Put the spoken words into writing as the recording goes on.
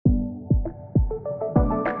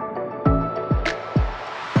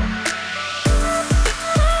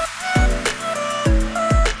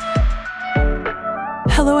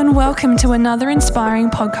and welcome to another inspiring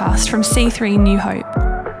podcast from C3 New Hope.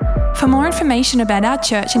 For more information about our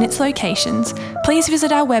church and its locations, please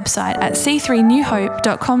visit our website at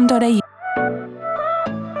c3newhope.com.au.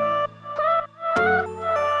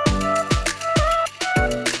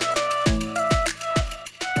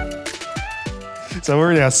 So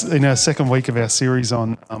we're in our second week of our series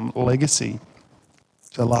on legacy.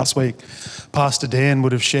 So last week, Pastor Dan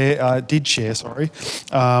did share, just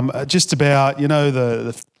about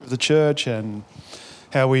the church and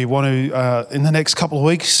how we want to in the next couple of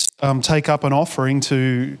weeks take up an offering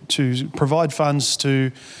to provide funds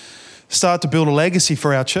to start to build a legacy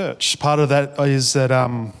for our church. Part of that is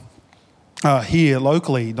that here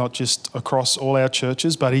locally, not just across all our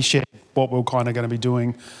churches, but he shared what we're kind of going to be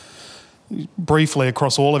doing briefly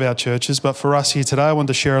across all of our churches. But for us here today, I wanted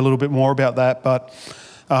to share a little bit more about that. But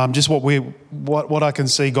just what I can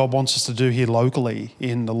see God wants us to do here locally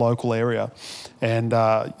in the local area, and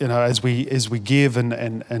as we give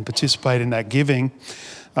and participate in that giving,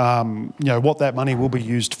 what that money will be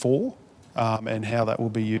used for, and how that will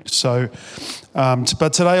be used. So,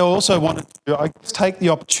 but today I also want to take the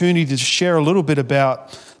opportunity to share a little bit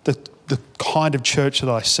about the kind of church that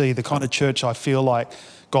I see, the kind of church I feel like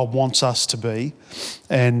God wants us to be,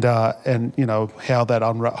 and how that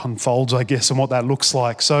unfolds, I guess, and what that looks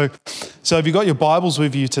like. So if you've got your Bibles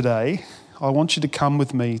with you today, I want you to come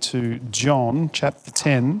with me to John chapter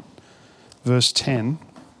 10, verse 10.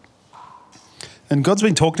 And God's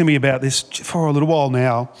been talking to me about this for a little while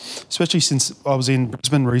now, especially since I was in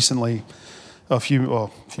Brisbane recently, a few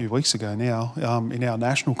weeks ago now, in our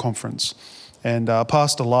national conference. And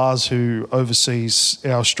Pastor Lars, who oversees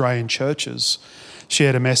our Australian churches,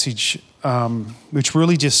 shared a message which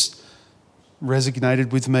really just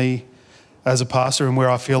resonated with me as a pastor and where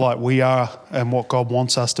I feel like we are and what God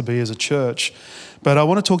wants us to be as a church. But I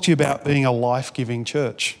want to talk to you about being a life-giving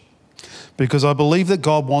church, because I believe that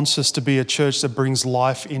God wants us to be a church that brings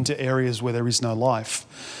life into areas where there is no life.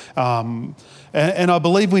 And I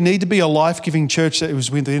believe we need to be a life-giving church that is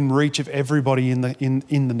within reach of everybody in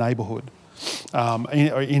the neighbourhood.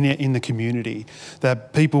 In the community,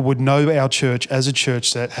 that people would know our church as a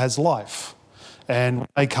church that has life. And when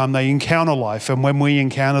they come, they encounter life. And when we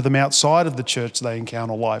encounter them outside of the church, they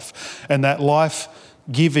encounter life. And that life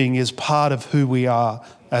giving is part of who we are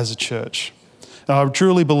as a church. And I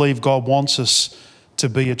truly believe God wants us to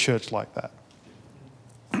be a church like that.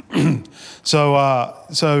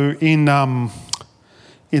 So in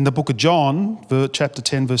the book of John, chapter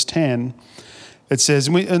 10, verse 10, it says,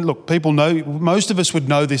 and look, people know, most of us would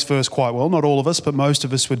know this verse quite well, not all of us, but most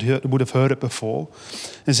of us would have heard it before.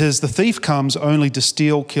 It says, "The thief comes only to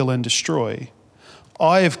steal, kill and destroy.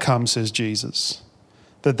 I have come," says Jesus,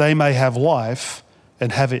 "that they may have life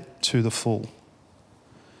and have it to the full."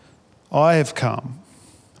 I have come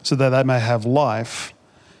so that they may have life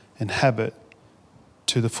and have it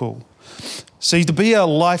to the full. See, to be a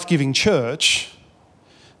life-giving church,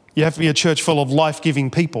 you have to be a church full of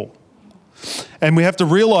life-giving people. And we have to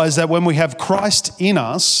realize that when we have Christ in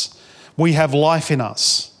us, we have life in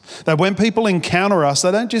us. That when people encounter us,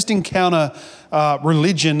 they don't just encounter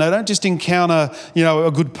religion. They don't just encounter,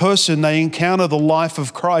 a good person. They encounter the life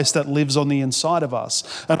of Christ that lives on the inside of us.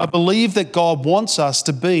 And I believe that God wants us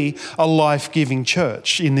to be a life-giving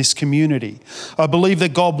church in this community. I believe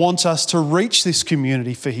that God wants us to reach this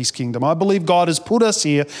community for his kingdom. I believe God has put us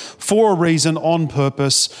here for a reason, on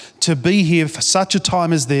purpose, to be here for such a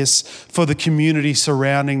time as this for the community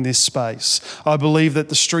surrounding this space. I believe that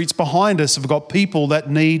the streets behind us have got people that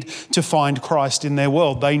need to find Christ in their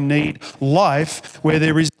world. They need life where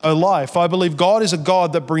there is no life. I believe God is a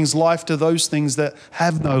God that brings life to those things that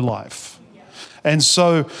have no life. And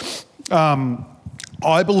so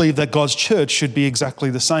I believe that God's church should be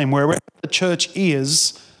exactly the same. Wherever the church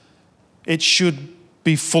is, it should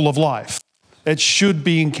be full of life. It should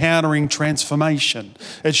be encountering transformation.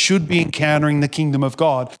 It should be encountering the kingdom of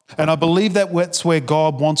God. And I believe that that's where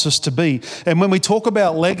God wants us to be. And when we talk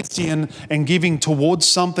about legacy and giving towards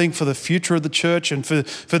something for the future of the church and for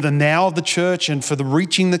the now of the church and for the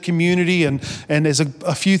reaching the community, and there's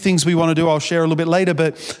a few things we want to do I'll share a little bit later.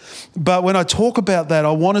 But when I talk about that,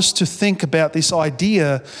 I want us to think about this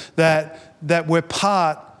idea that we're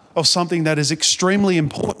part of something that is extremely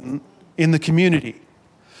important in the community.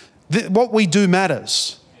 What we do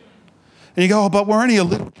matters. And you go, but we're only a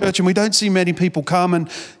little church and we don't see many people come, and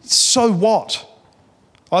so what?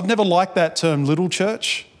 I've never liked that term, little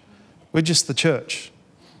church. We're just the church.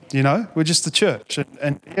 You know, we're just the church.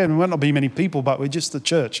 And we might not be many people, but we're just the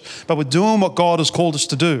church. But we're doing what God has called us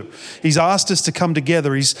to do. He's asked us to come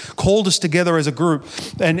together. He's called us together as a group.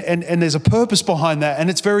 And there's a purpose behind that. And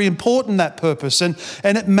it's very important, that purpose. And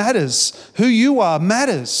it matters. Who you are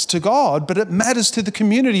matters to God, but it matters to the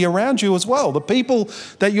community around you as well. The people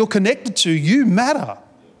that you're connected to, you matter.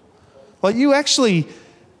 Like, you actually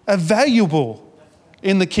are valuable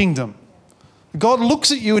in the kingdom. God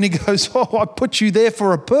looks at you and he goes, oh, I put you there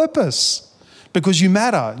for a purpose because you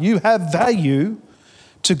matter. You have value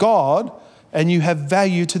to God and you have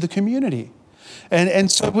value to the community. And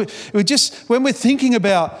so we just, when we're thinking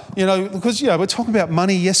about, because, we're talking about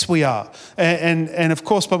money, yes, we are. And of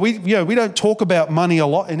course, but we don't talk about money a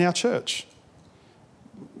lot in our church.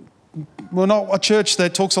 We're not a church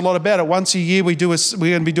that talks a lot about it. Once a year we're going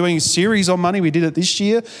to be doing a series on money. We did it this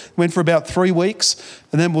year, went for about 3 weeks,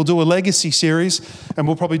 and then we'll do a legacy series, and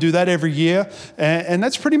we'll probably do that every year. And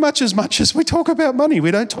that's pretty much as we talk about money.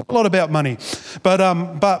 We don't talk a lot about money. But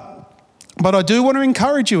I do want to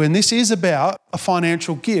encourage you, and this is about a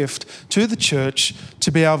financial gift to the church to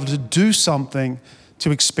be able to do something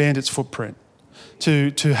to expand its footprint,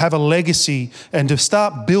 to have a legacy and to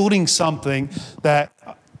start building something that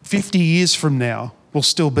 50 years from now will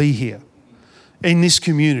still be here in this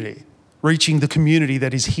community, reaching the community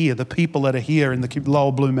that is here, the people that are here in the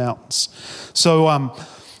lower Blue Mountains. So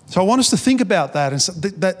I want us to think about that, and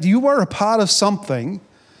that you are a part of something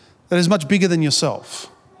that is much bigger than yourself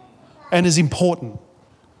and is important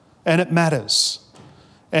and it matters.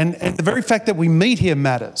 And the very fact that we meet here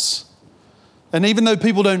matters. And even though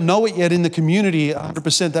people don't know it yet in the community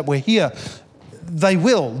 100% that we're here, they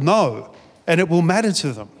will know, and it will matter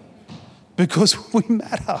to them. Because we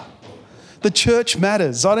matter. The church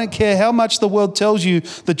matters. I don't care how much the world tells you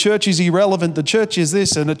the church is irrelevant, the church is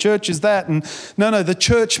this and the church is that. And no, the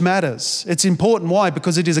church matters. It's important. Why?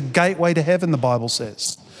 Because it is a gateway to heaven, the Bible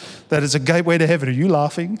says. That is a gateway to heaven. Are you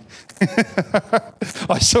laughing?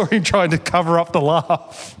 I saw him trying to cover up the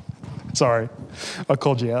laugh. Sorry, I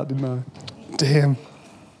called you out, didn't I? Damn.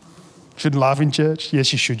 Shouldn't laugh in church?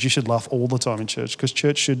 Yes, you should. You should laugh all the time in church because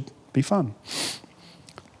church should be fun.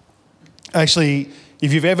 Actually,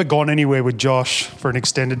 if you've ever gone anywhere with Josh for an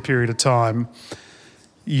extended period of time,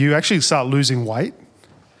 you actually start losing weight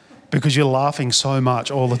because you're laughing so much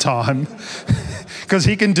all the time. Because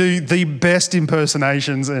he can do the best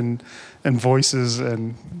impersonations and voices,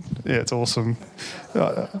 and yeah, it's awesome.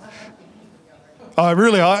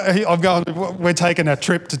 We're taking a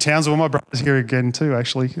trip to Townsville. My brother's here again too,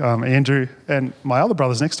 actually, Andrew, and my other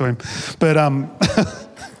brother's next to him. But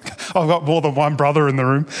I've got more than one brother in the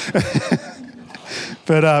room.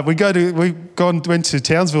 But went to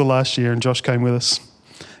Townsville last year, and Josh came with us.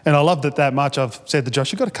 And I loved it that much. I've said to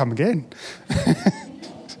Josh, you've got to come again.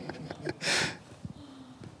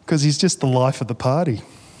 Because he's just the life of the party.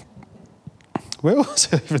 Where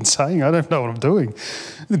was I even saying? I don't know what I'm doing.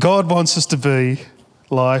 God wants us to be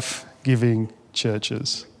life-giving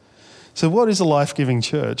churches. So what is a life-giving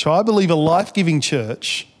church? I believe a life-giving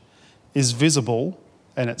church is visible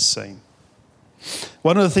and it's seen.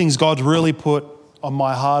 One of the things God's really put on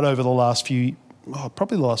my heart over the last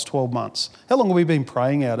probably the last 12 months. How long have we been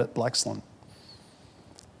praying out at Blaxland?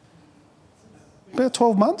 About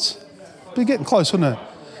 12 months? We're getting close, wouldn't it?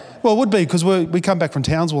 Well, it would be because we come back from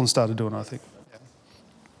Townsville and started doing it, I think.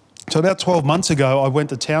 So about 12 months ago, I went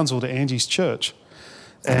to Townsville to Angie's church.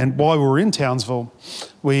 And while we were in Townsville,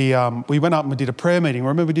 we went up and we did a prayer meeting.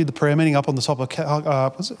 Remember we did the prayer meeting up on the top of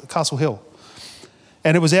Castle Hill?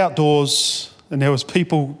 And it was outdoors, and there was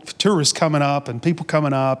tourists coming up and people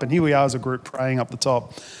coming up, and here we are as a group praying up the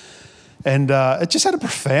top. And it just had a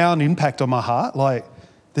profound impact on my heart. Like,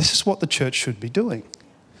 this is what the church should be doing.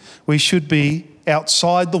 We should be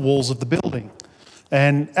outside the walls of the building.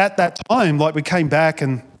 And at that time, we came back,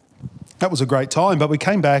 and that was a great time, but we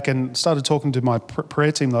came back and started talking to my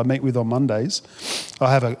prayer team that I meet with on Mondays.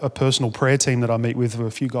 I have a personal prayer team that I meet with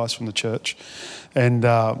a few guys from the church, and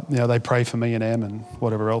they pray for me and Em and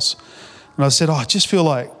whatever else. And I said, I just feel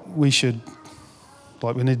like we need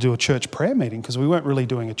to do a church prayer meeting, because we weren't really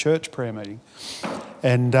doing a church prayer meeting.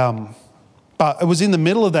 And but it was in the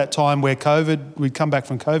middle of that time where we'd come back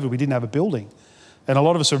from COVID, we didn't have a building. And a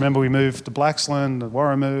lot of us remember we moved to Blaxland and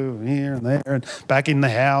Warramoo and here and there and back in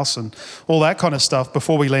the house and all that kind of stuff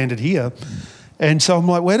before we landed here. And so I'm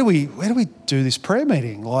like, where do we do this prayer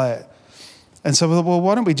meeting? And so we thought, well,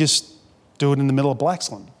 why don't we just do it in the middle of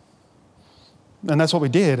Blaxland? And that's what we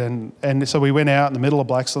did. And so we went out in the middle of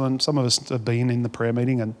Blaxland. Some of us have been in the prayer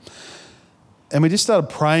meeting, and we just started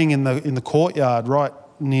praying in the courtyard right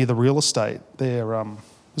near the real estate there.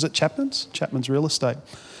 Was it Chapman's? Chapman's Real Estate.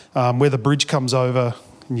 Where the bridge comes over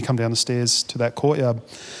and you come down the stairs to that courtyard.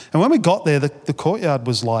 And when we got there, the courtyard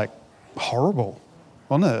was like horrible,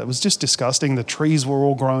 wasn't it? It was just disgusting. The trees were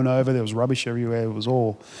all grown over. There was rubbish everywhere. It was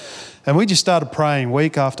all... And we just started praying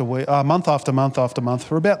week after week, month after month after month,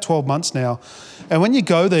 for about 12 months now. And when you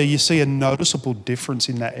go there, you see a noticeable difference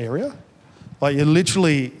in that area. Like you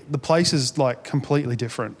literally, the place is like completely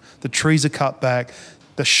different. The trees are cut back.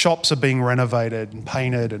 The shops are being renovated and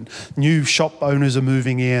painted, and new shop owners are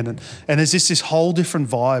moving in. And there's just this whole different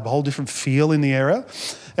vibe, whole different feel in the area.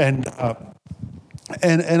 And I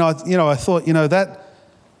thought,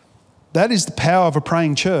 that is the power of a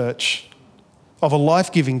praying church, of a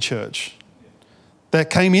life-giving church that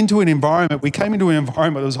came into an environment. We came into an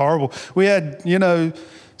environment that was horrible. We had,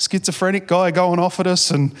 schizophrenic guy going off at us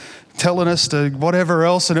and telling us to whatever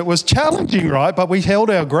else, and it was challenging, right? But we held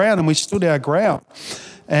our ground and we stood our ground.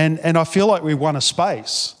 And I feel like we won a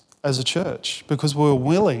space as a church because we were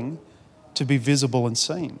willing to be visible and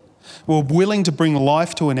seen. We were willing to bring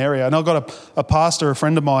life to an area. And I've got a pastor, a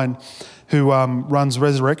friend of mine, who runs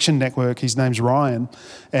Resurrection Network. His name's Ryan.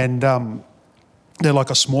 And they're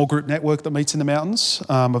like a small group network that meets in the mountains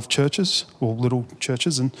of churches, or little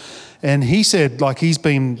churches. And he said, like, he's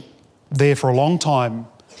been there for a long time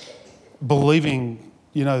believing,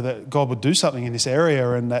 that God would do something in this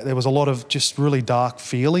area, and that there was a lot of just really dark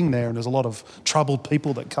feeling there, and there's a lot of troubled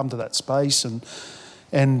people that come to that space. And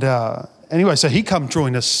anyway, so he come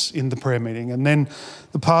join us in the prayer meeting. And then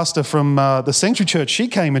the pastor from the Sanctuary Church, she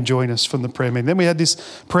came and joined us from the prayer meeting. Then we had this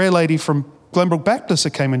prayer lady from Glenbrook Baptist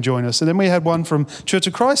that came and joined us. And then we had one from Church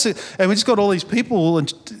of Christ. And we just got all these people,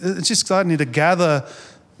 and it's just starting to gather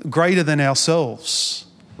greater than ourselves.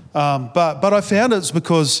 But I found it's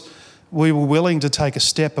because we were willing to take a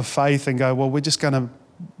step of faith and go, well, we're just going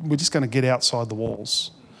to get outside the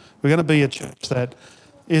walls. We're going to be a church that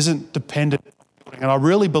isn't dependent. And I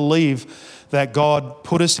really believe that God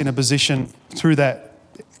put us in a position through that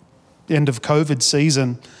end of COVID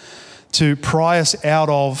season to pry us out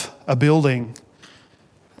of a building,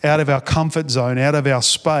 out of our comfort zone, out of our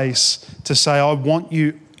space, to say, I want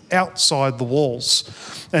you outside the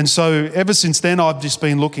walls. And so ever since then, I've just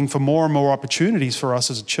been looking for more and more opportunities for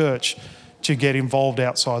us as a church to get involved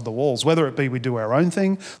outside the walls, whether it be we do our own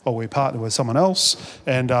thing or we partner with someone else.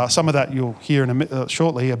 And some of that you'll hear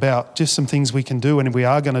shortly about just some things we can do and we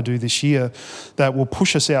are going to do this year that will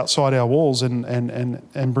push us outside our walls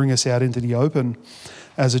and bring us out into the open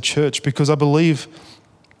as a church, because I believe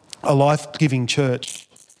a life-giving church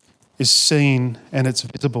is seen and it's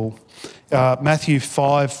visible. Matthew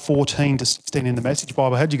 5:14-16 in the Message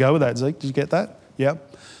Bible. How'd you go with that, Zeke? Did you get that? Yeah.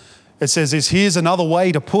 It says this, here's another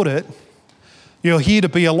way to put it. You're here to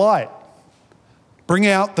be a light. Bring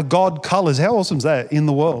out the God colours. How awesome is that in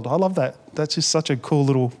the world? I love that. That's just such a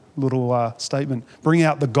cool little statement. Bring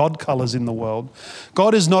out the God colours in the world.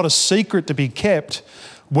 God is not a secret to be kept.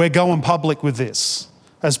 We're going public with this.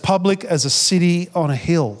 As public as a city on a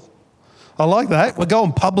hill. I like that. We're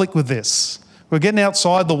going public with this. We're getting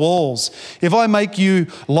outside the walls. If I make you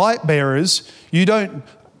light bearers, you don't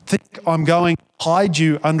think I'm going to hide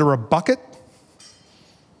you under a bucket.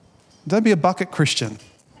 Don't be a bucket Christian.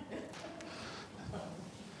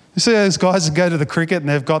 You see those guys that go to the cricket and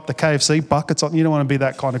they've got the KFC buckets on? You don't want to be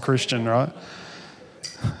that kind of Christian, right?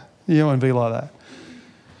 You don't want to be like that.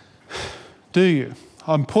 Do you?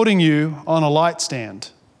 I'm putting you on a light stand.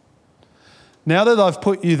 Now that I've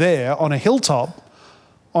put you there on a hilltop,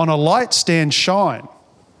 on a light stand, shine.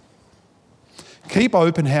 Keep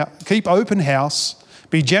open house.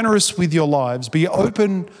 Be generous with your lives. Be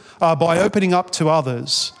open by opening up to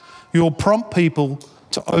others. You'll prompt people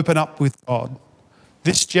to open up with God.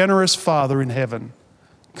 This generous Father in heaven,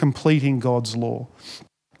 completing God's law.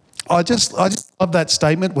 I just love that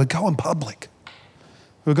statement. We're going public.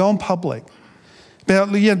 We're going public.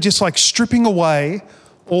 About just like stripping away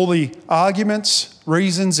all the arguments,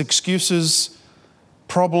 reasons, excuses,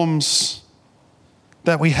 problems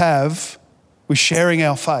that we have with sharing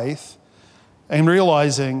our faith and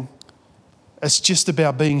realising it's just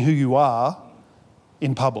about being who you are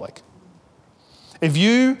in public. If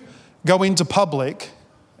you go into public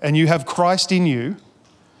and you have Christ in you,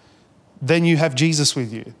 then you have Jesus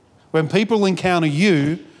with you. When people encounter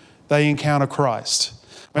you, they encounter Christ.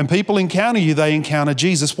 When people encounter you, they encounter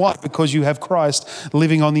Jesus. Why? Because you have Christ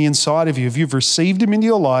living on the inside of you. If you've received him into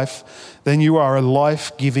your life, then you are a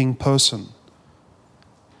life-giving person.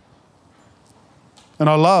 And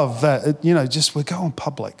I love that, we're going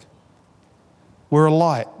public. We're a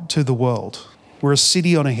light to the world. We're a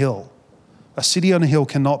city on a hill. A city on a hill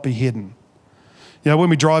cannot be hidden. When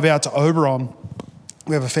we drive out to Oberon,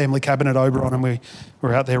 we have a family cabin at Oberon, and we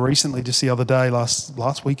were out there recently, just the other day,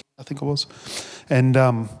 last week, I think it was. And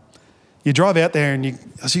you drive out there and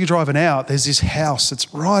as you're driving out, there's this house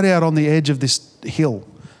that's right out on the edge of this hill.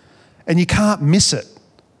 And you can't miss it.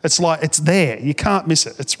 It's like, it's there. You can't miss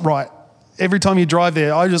it. It's right. Every time you drive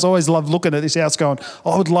there, I just always love looking at this house going,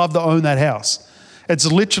 I would love to own that house. It's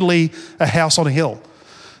literally a house on a hill.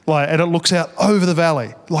 And it looks out over the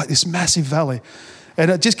valley, like this massive valley.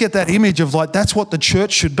 And I just get that image of that's what the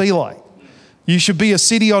church should be like. You should be a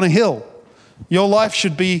city on a hill. Your life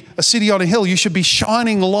should be a city on a hill. You should be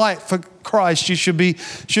shining light for Christ. You should be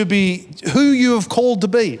who you have called to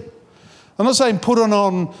be. I'm not saying put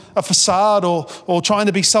on a facade or trying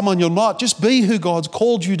to be someone you're not. Just be who God's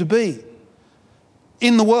called you to be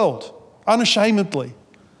in the world, unashamedly.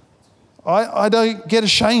 I don't get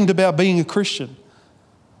ashamed about being a Christian.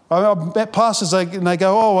 I've met pastors and they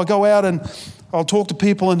go, I go out and I'll talk to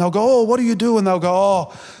people and they'll go, what do you do? And they'll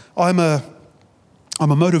go, I'm a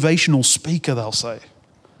motivational speaker, they'll say.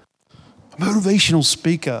 A motivational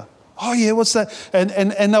speaker. Oh yeah, what's that?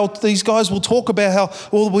 And these guys will talk about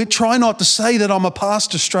how, we try not to say that I'm a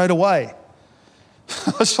pastor straight away.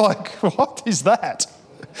 It's like, what is that?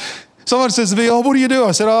 Someone says to me, what do you do?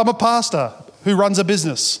 I said, I'm a pastor who runs a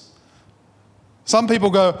business. Some people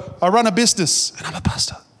go, I run a business and I'm a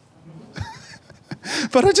pastor.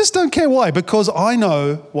 But I just don't care why, because I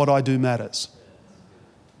know what I do matters.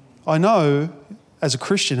 I know as a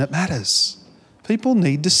Christian it matters. People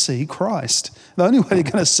need to see Christ. The only way they're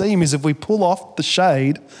going to see him is if we pull off the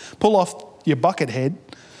shade, pull off your bucket head.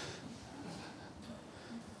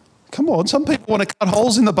 Come on, some people want to cut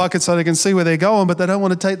holes in the bucket so they can see where they're going, but they don't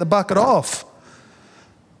want to take the bucket off.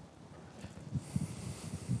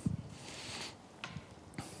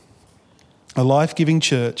 A life-giving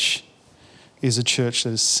church is a church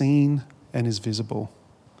that is seen and is visible.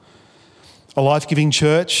 A life-giving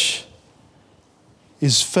church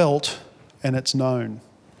is felt and it's known.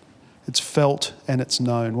 It's felt and it's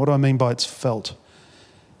known. What do I mean by it's felt?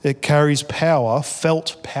 It carries power,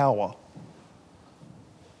 felt power.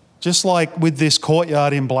 Just like with this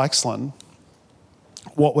courtyard in Blaxland,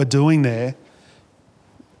 what we're doing there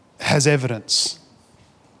has evidence.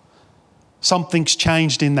 Something's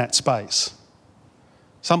changed in that space.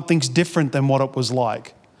 Something's different than what it was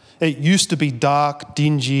like. It used to be dark,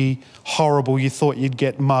 dingy, horrible. You thought you'd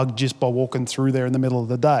get mugged just by walking through there in the middle of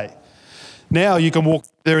the day. Now you can walk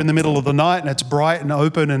there in the middle of the night and it's bright and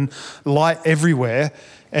open and light everywhere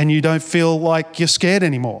and you don't feel like you're scared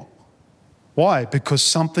anymore. Why? Because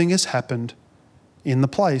something has happened in the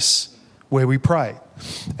place where we pray.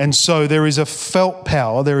 And so there is a felt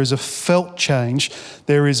power, there is a felt change,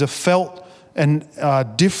 there is a felt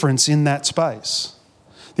difference in that space.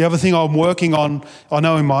 The other thing I'm working on, I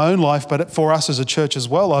know in my own life, but for us as a church as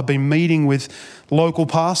well, I've been meeting with local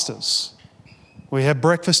pastors. We have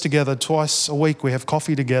breakfast together twice a week. We have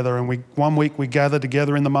coffee together, and one week we gather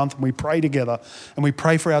together in the month and we pray together. And we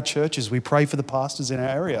pray for our churches. We pray for the pastors in our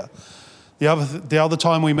area. The other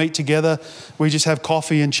time we meet together, we just have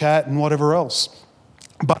coffee and chat and whatever else.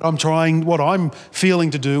 But what I'm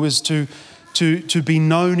feeling to do is to be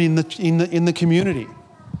known in the community.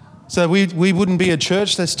 So we wouldn't be a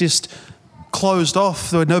church that's just closed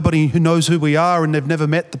off. There nobody who knows who we are and they've never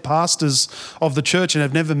met the pastors of the church and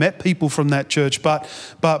have never met people from that church. But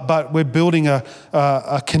we're building a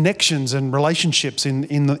connections and relationships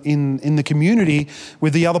in the community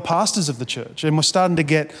with the other pastors of the church, and we're starting to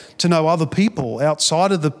get to know other people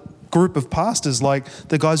outside of the group of pastors, like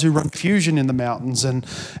the guys who run Fusion in the mountains and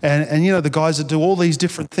the guys that do all these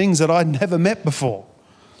different things that I'd never met before.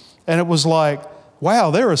 And it was like,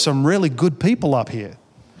 wow, there are some really good people up here.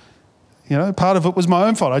 Part of it was my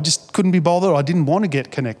own fault. I just couldn't be bothered. I didn't want to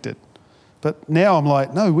get connected. But now I'm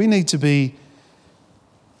like, no, we need to be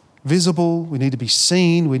visible. We need to be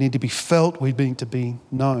seen. We need to be felt. We need to be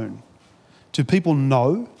known. Do people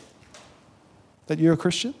know that you're a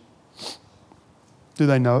Christian? Do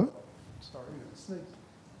they know? Sorry,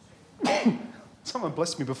 I sneezed. Someone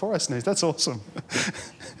blessed me before I sneezed. That's awesome.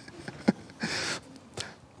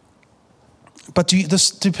 But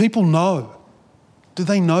do people know? Do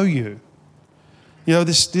they know you?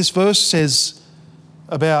 This verse says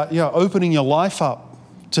about opening your life up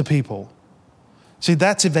to people. See,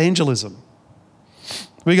 that's evangelism.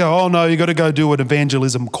 We go, oh no, you've got to go do an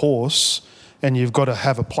evangelism course and you've got to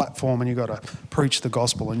have a platform and you've got to preach the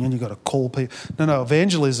gospel and then you've got to call people. No,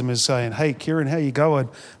 evangelism is saying, hey, Kieran, how you going?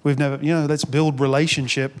 We've never, let's build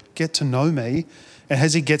relationship, get to know me. And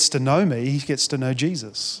as he gets to know me, he gets to know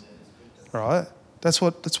Jesus. Right? That's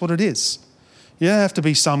what it is. You don't have to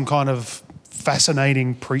be some kind of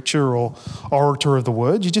fascinating preacher or orator of the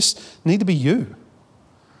word. You just need to be you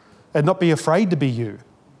and not be afraid to be you.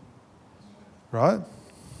 Right?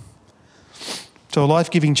 So a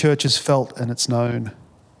life-giving church is felt and it's known.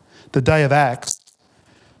 The day of Acts,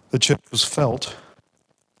 the church was felt,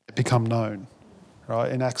 it become known.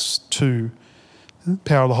 Right? In Acts 2, the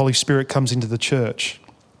power of the Holy Spirit comes into the church.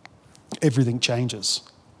 Everything changes.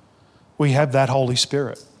 We have that Holy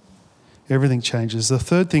Spirit. Everything changes. The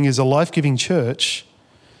third thing is a life-giving church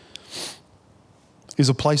is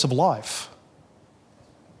a place of life.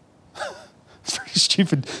 It's a very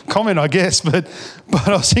stupid comment, I guess, but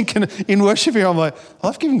I was thinking in worshiping, I'm like,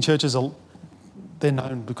 life-giving churches they're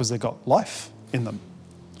known because they've got life in them.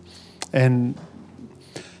 And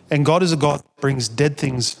God is a God that brings dead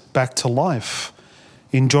things back to life.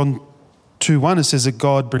 In John 2:1, it says that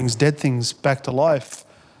God brings dead things back to life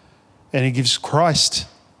and he gives Christ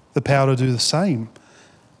the power to do the same.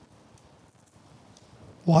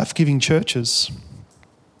 Life-giving churches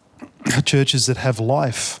are churches that have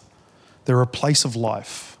life. They're a place of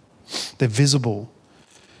life. They're visible.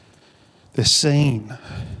 They're seen.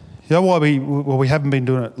 You know why we haven't been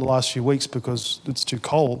doing it the last few weeks? Because it's too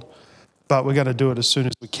cold. But we're going to do it as soon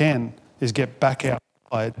as we can, is get back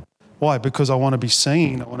outside. Why? Because I want to be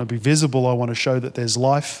seen. I want to be visible. I want to show that there's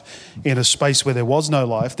life in a space where there was no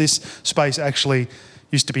life. This space actually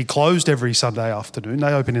used to be closed every Sunday afternoon.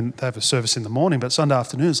 They have a service in the morning, but Sunday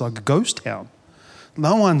afternoon is like a ghost town.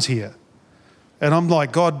 No one's here. And I'm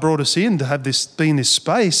like, God brought us in to have this, be in this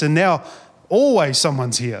space, and now always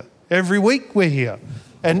someone's here. Every week we're here.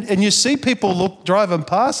 And you see people driving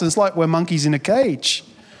past, and it's like we're monkeys in a cage.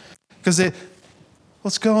 Because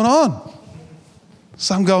what's going on?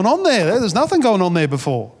 Something going on there. There's nothing going on there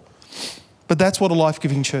before. But that's what a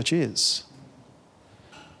life-giving church is.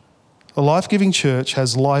 A life-giving church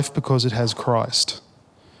has life because it has Christ.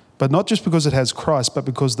 But not just because it has Christ, but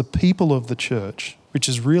because the people of the church, which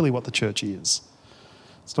is really what the church is.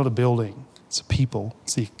 It's not a building, it's a people.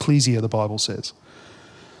 It's the ecclesia, the Bible says.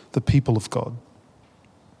 The people of God.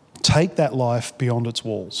 Take that life beyond its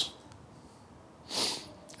walls.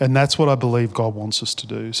 And that's what I believe God wants us to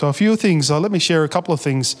do. So a few things, let me share a couple of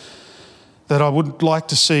things that I would like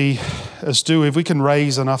to see us do. If we can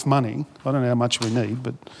raise enough money, I don't know how much we need,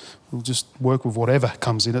 but we'll just work with whatever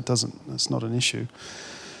comes in. It's not an issue.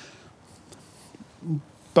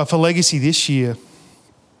 But for Legacy this year,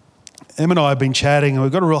 Em and I have been chatting and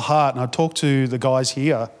we've got a real heart, and I talked to the guys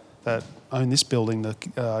here that own this building,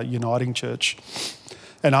 the Uniting Church,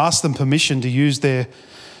 and asked them permission to use their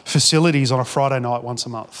facilities on a Friday night once a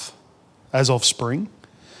month as of spring.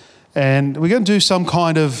 And we're going to do some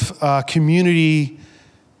kind of community,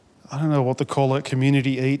 I don't know what to call it,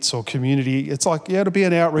 community eats or community, it's like, it'll be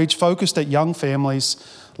an outreach focused at young families,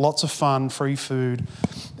 lots of fun, free food,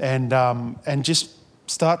 and just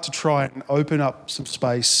start to try and open up some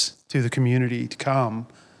space to the community to come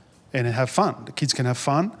and have fun. The kids can have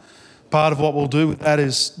fun. Part of what we'll do with that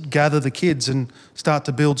is gather the kids and start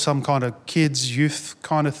to build some kind of kids, youth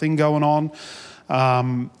kind of thing going on.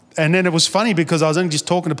 And then it was funny because I was only just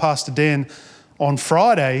talking to Pastor Dan on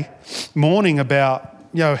Friday morning about,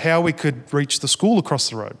 how we could reach the school across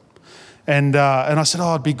the road. And I said,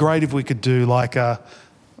 it'd be great if we could do like a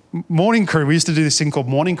morning crew. We used to do this thing called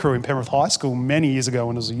Morning Crew in Penrith High School many years ago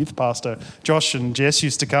when I was a youth pastor. Josh and Jess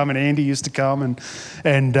used to come and Andy used to come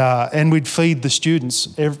and we'd feed the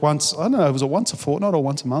students once, I don't know, was it once a fortnight or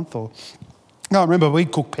once a month? I can't remember.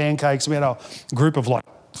 We'd cook pancakes. We had a group of like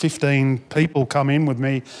 15 people come in with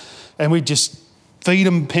me and we'd just feed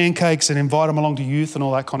them pancakes and invite them along to youth and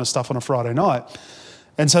all that kind of stuff on a Friday night.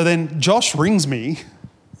 And so then Josh rings me,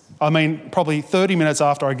 probably 30 minutes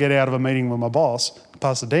after I get out of a meeting with my boss,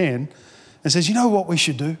 Pastor Dan, and says, you know what we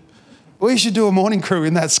should do? We should do a morning crew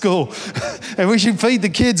in that school and we should feed the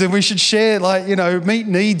kids and we should share, meet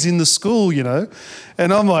needs in the school,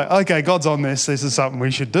 And I'm like, okay, God's on this. This is something we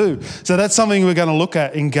should do. So that's something we're going to look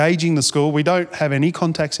at, engaging the school. We don't have any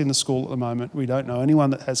contacts in the school at the moment. We don't know anyone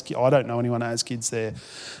that has kids. I don't know anyone that has kids there.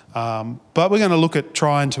 But we're going to look at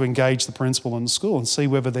trying to engage the principal in the school and see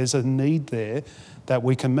whether there's a need there that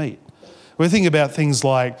we can meet. We're thinking about things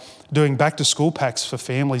like doing back to school packs for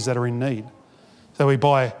families that are in need. So we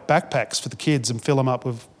buy backpacks for the kids and fill them up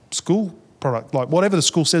with school product, like whatever the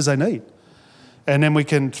school says they need. And then we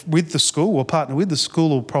can, with the school, we'll partner with the school,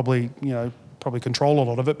 will probably control a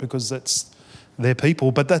lot of it because that's their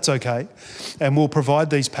people, but that's okay. And we'll provide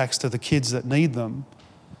these packs to the kids that need them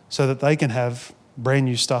so that they can have brand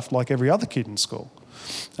new stuff like every other kid in school.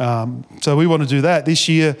 So we want to do that this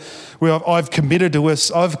year. I've committed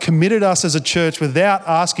us as a church without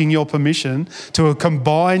asking your permission to a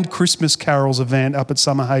combined Christmas carols event up at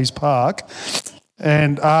Summer Hayes Park,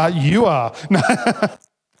 and you are.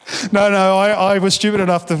 No, I was stupid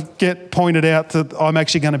enough to get pointed out that I'm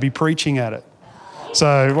actually going to be preaching at it.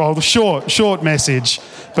 So, well, short message,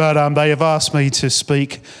 but they have asked me to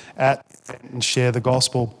speak at and share the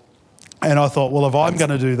gospel. And I thought, well, if I'm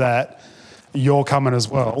going to do that, you're coming as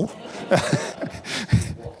well.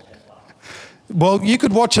 Well, you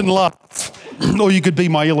could watch and laugh, or you could be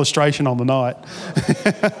my illustration on the night.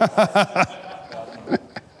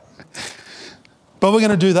 But we're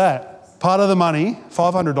going to do that. Part of the money,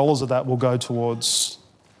 $500 of that will go towards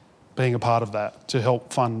being a part of that to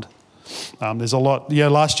help fund. There's a lot. Yeah,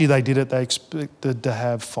 last year they did it. They expected to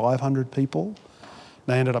have 500 people.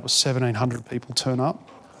 They ended up with 1,700 people turn up.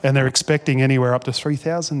 And they're expecting anywhere up to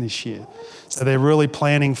 3,000 this year. So they're really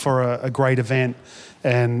planning for a great event.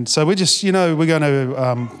 And so we're just, we're going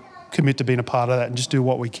to commit to being a part of that and just do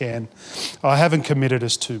what we can. I haven't committed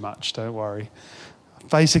us too much, don't worry.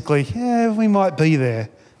 Basically, yeah, we might be there.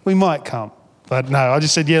 We might come. But no, I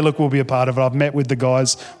just said, yeah, look, we'll be a part of it. I've met with the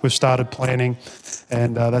guys. We've started planning.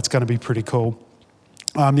 And that's going to be pretty cool.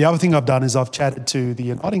 The other thing I've done is I've chatted to the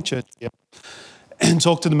Uniting Church here and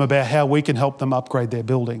talked to them about how we can help them upgrade their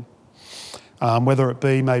building. Whether it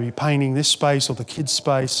be maybe painting this space or the kids'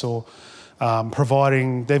 space or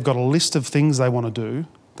providing, they've got a list of things they want to do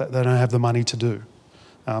that they don't have the money to do.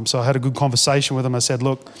 So I had a good conversation with them. I said,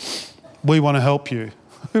 look, we want to help you.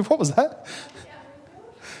 What was that?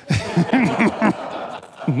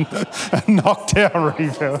 A knockdown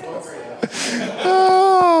rebuild.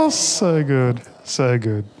 Oh, so good. So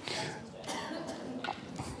good.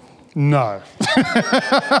 No.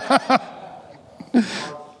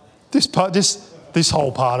 This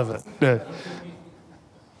whole part of it. Yeah.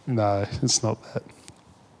 No, it's not that.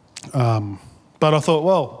 But I thought,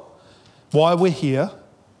 well, while we're here,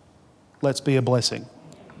 let's be a blessing,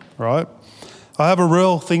 right? I have a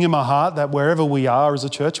real thing in my heart that wherever we are as a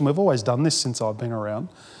church, and we've always done this since I've been around,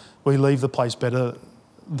 we leave the place better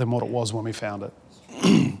than what it was when we found it.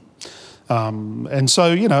 And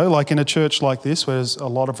so, like in a church like this, where there's a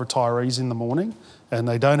lot of retirees in the morning and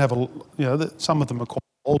they don't have some of them are quite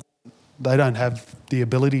old, they don't have the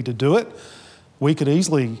ability to do it. We could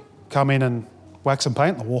easily come in and wax and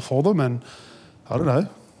paint the wall for them and, I don't know,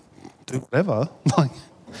 do whatever.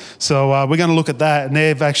 So we're going to look at that, and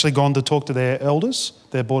they've actually gone to talk to their elders,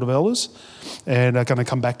 their board of elders, and are going to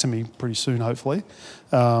come back to me pretty soon, hopefully,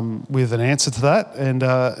 with an answer to that. And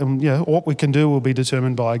what we can do will be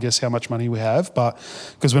determined by, I guess, how much money we have. But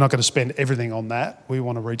because we're not going to spend everything on that, we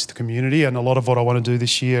want to reach the community. And a lot of what I want to do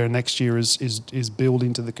this year and next year is build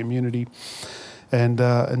into the community and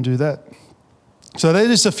do that. So there's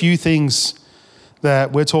just a few things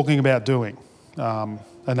that we're talking about doing and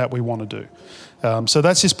that we want to do. So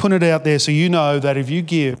that's just putting it out there so you know that if you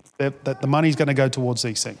give, that the money's going to go towards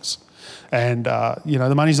these things. And,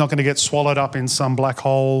 the money's not going to get swallowed up in some black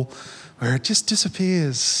hole where it just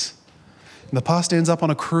disappears. And the pastor ends up on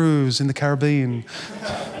a cruise in the Caribbean.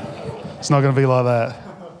 It's not going to be like that.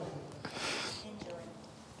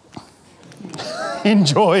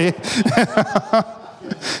 Enjoy it.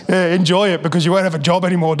 Yeah, enjoy it because you won't have a job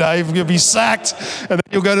anymore, Dave. You'll be sacked and then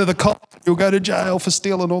you'll go to the cop. You'll go to jail for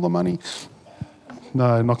stealing all the money.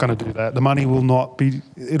 No, not going to do that. The money will not be,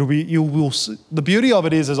 the beauty of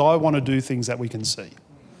it is I want to do things that we can see.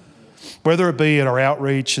 Whether it be at our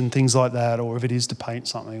outreach and things like that, or if it is to paint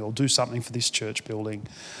something or do something for this church building.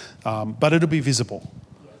 But it'll be visible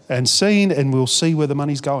and seen, and we'll see where the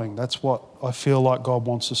money's going. That's what I feel like God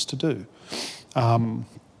wants us to do.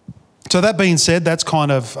 So that being said, that's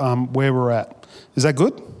kind of where we're at. Is that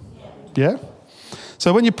good? Yeah?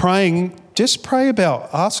 So when you're praying, just pray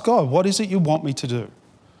ask God, what is it you want me to do?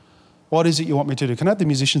 What is it you want me to do? Can I have the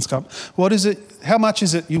musicians come? How much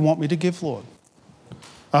is it you want me to give, Lord?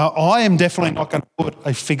 I am definitely not going to put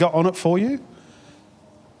a figure on it for you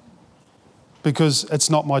because it's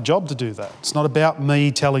not my job to do that. It's not about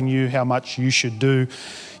me telling you how much you should do.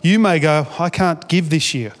 You may go, I can't give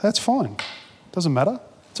this year. That's fine. Doesn't matter.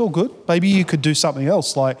 It's all good. Maybe you could do something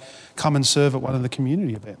else, like come and serve at one of the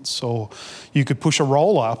community events, or you could push a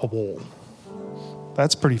roller up a wall.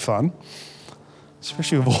 That's pretty fun,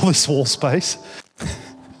 especially with all this wall space.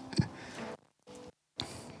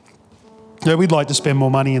 Yeah, we'd like to spend more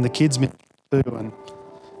money in the kids' ministry too and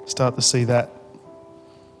start to see that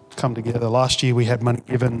come together. Last year we had money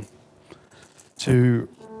given to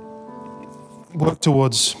work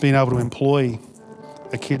towards being able to employ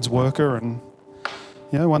a kids worker, and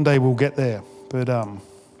one day we'll get there. But I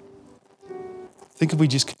think if we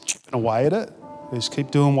just keep chipping away at it, just keep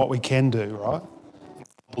doing what we can do, right?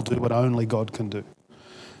 We'll do what only God can do.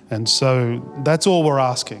 And so that's all we're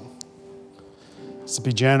asking. Is to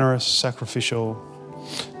be generous, sacrificial,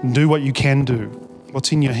 and do what you can do.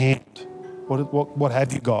 What's in your hand? What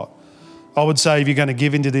have you got? I would say if you're going to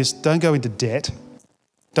give into this, don't go into debt.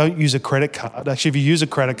 Don't use a credit card. Actually, if you use a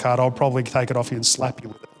credit card, I'll probably take it off you and slap you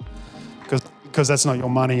with it because that's not your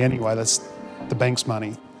money anyway. That's the bank's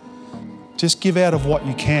money. Just give out of what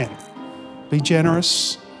you can. Be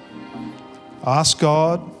generous. Ask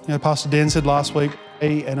God. You know, Pastor Dan said last week,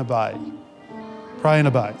 pray and obey. Pray and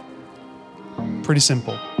obey. Pretty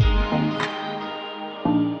simple.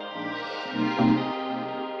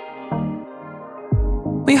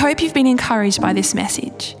 We hope you've been encouraged by this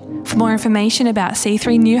message. For more information about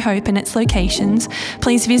C3 New Hope and its locations,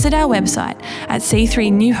 please visit our website at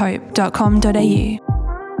c3newhope.com.au.